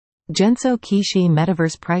GensoKishi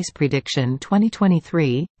Metaverse Price Prediction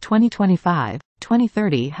 2023, 2025,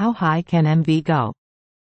 2030. How high can MV go?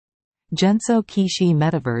 GensoKishi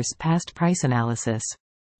Metaverse Past Price Analysis.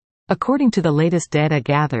 According to the latest data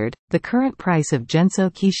gathered, the current price of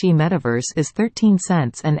GensoKishi Metaverse is 13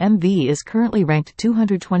 cents and MV is currently ranked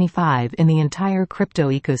 225 in the entire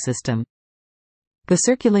crypto ecosystem. The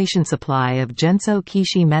circulation supply of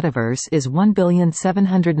GensoKishi Metaverse is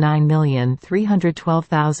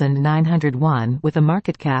 1,709,312,901 with a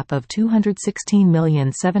market cap of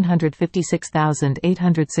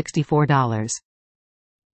 $216,756,864.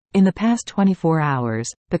 In the past 24 hours,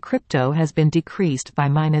 the crypto has been decreased by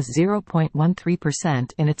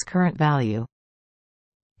 -0.13% in its current value.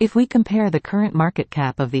 If we compare the current market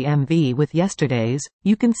cap of the MV with yesterday's,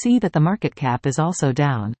 you can see that the market cap is also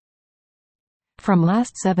down. From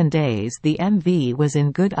last 7 days, the MV was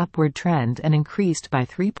in good upward trend and increased by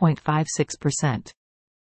 3.56%.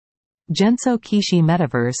 GensoKishi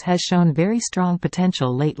Metaverse has shown very strong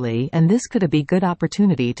potential lately, and this could be a good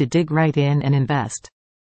opportunity to dig right in and invest.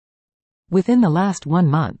 Within the last 1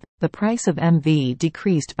 month, the price of MV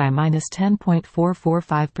decreased by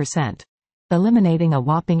 -10.445%, eliminating a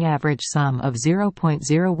whopping average sum of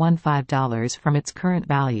 $0.015 from its current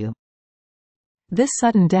value. This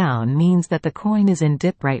sudden down means that the coin is in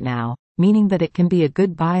dip right now, meaning that it can be a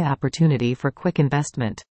good buy opportunity for quick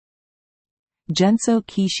investment.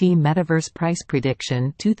 GensoKishi Metaverse Price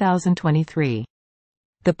Prediction 2023.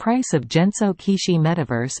 The price of GensoKishi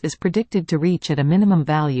Metaverse is predicted to reach at a minimum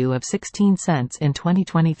value of 16 cents in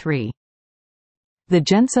 2023. The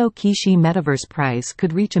GensoKishi Metaverse price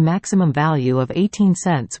could reach a maximum value of 18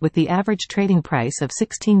 cents with the average trading price of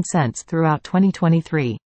 16 cents throughout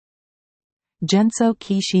 2023.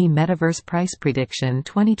 GensoKishi Metaverse Price Prediction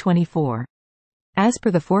 2024. As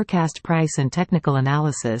per the forecast price and technical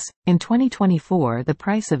analysis, in 2024 the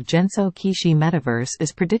price of GensoKishi Metaverse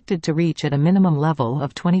is predicted to reach at a minimum level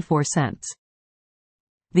of 24 cents.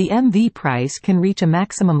 The MV price can reach a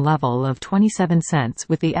maximum level of 27 cents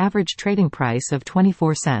with the average trading price of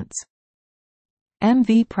 24 cents.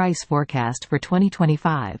 MV price forecast for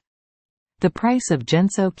 2025. The price of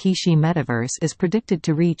GensoKishi Metaverse is predicted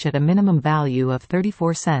to reach at a minimum value of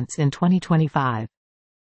 34 cents in 2025.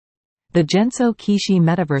 The GensoKishi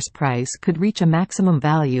Metaverse price could reach a maximum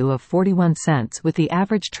value of 41 cents with the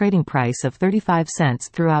average trading price of 35 cents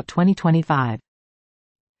throughout 2025.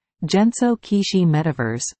 GensoKishi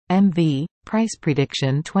Metaverse, MV, Price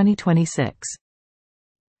Prediction 2026.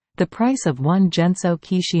 The price of one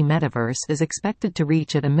GensoKishi Metaverse is expected to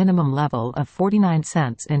reach at a minimum level of 49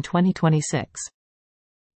 cents in 2026.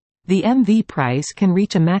 The MV price can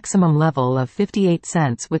reach a maximum level of 58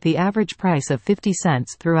 cents with the average price of 50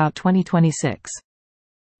 cents throughout 2026.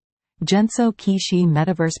 GensoKishi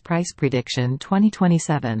Metaverse Price Prediction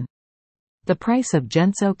 2027. The price of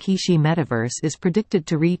GensoKishi Metaverse is predicted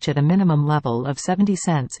to reach at a minimum level of 70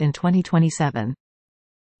 cents in 2027.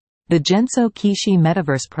 The GensoKishi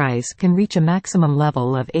Metaverse price can reach a maximum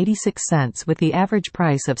level of 86 cents with the average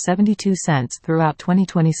price of 72 cents throughout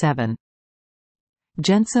 2027.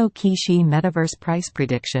 GensoKishi Metaverse Price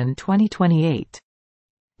Prediction 2028.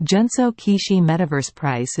 GensoKishi Metaverse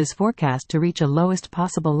price is forecast to reach a lowest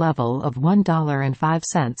possible level of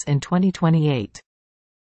 $1.05 in 2028.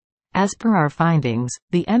 As per our findings,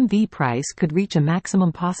 the MV price could reach a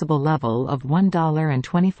maximum possible level of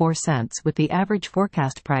 $1.24 with the average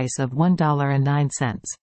forecast price of $1.09.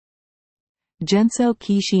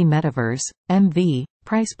 GensoKishi Metaverse, MV,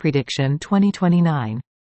 Price Prediction 2029.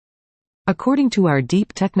 According to our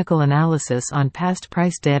deep technical analysis on past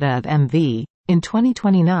price data of MV, in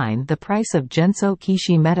 2029 the price of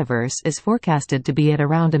GensoKishi Metaverse is forecasted to be at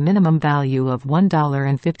around a minimum value of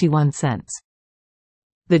 $1.51.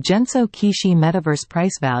 The GensoKishi Metaverse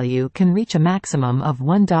price value can reach a maximum of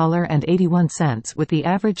 $1.81 with the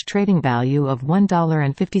average trading value of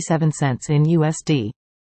 $1.57 in USD.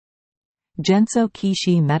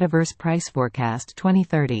 GensoKishi Metaverse Price Forecast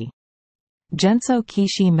 2030.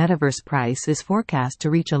 GensoKishi Metaverse price is forecast to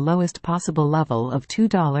reach a lowest possible level of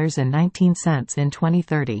 $2.19 in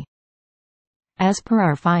 2030. As per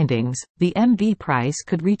our findings, the MV price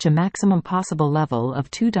could reach a maximum possible level of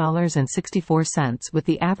 $2.64 with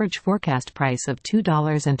the average forecast price of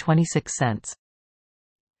 $2.26.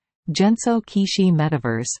 GensoKishi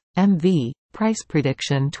Metaverse, MV, Price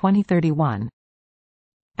Prediction 2031.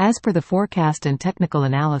 As per the forecast and technical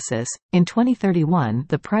analysis, in 2031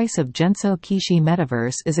 the price of GensoKishi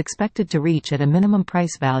Metaverse is expected to reach at a minimum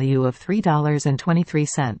price value of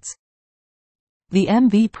 $3.23. The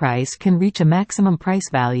MV price can reach a maximum price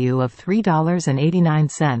value of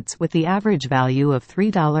 $3.89 with the average value of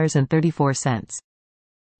 $3.34.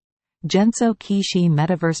 GensoKishi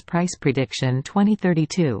Metaverse Price Prediction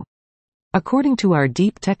 2032. According to our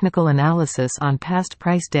deep technical analysis on past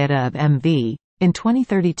price data of MV, in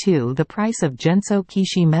 2032 the price of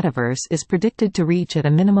GensoKishi Metaverse is predicted to reach at a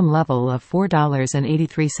minimum level of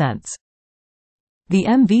 $4.83. The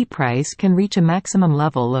MV price can reach a maximum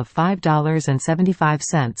level of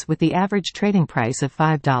 $5.75 with the average trading price of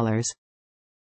 $5.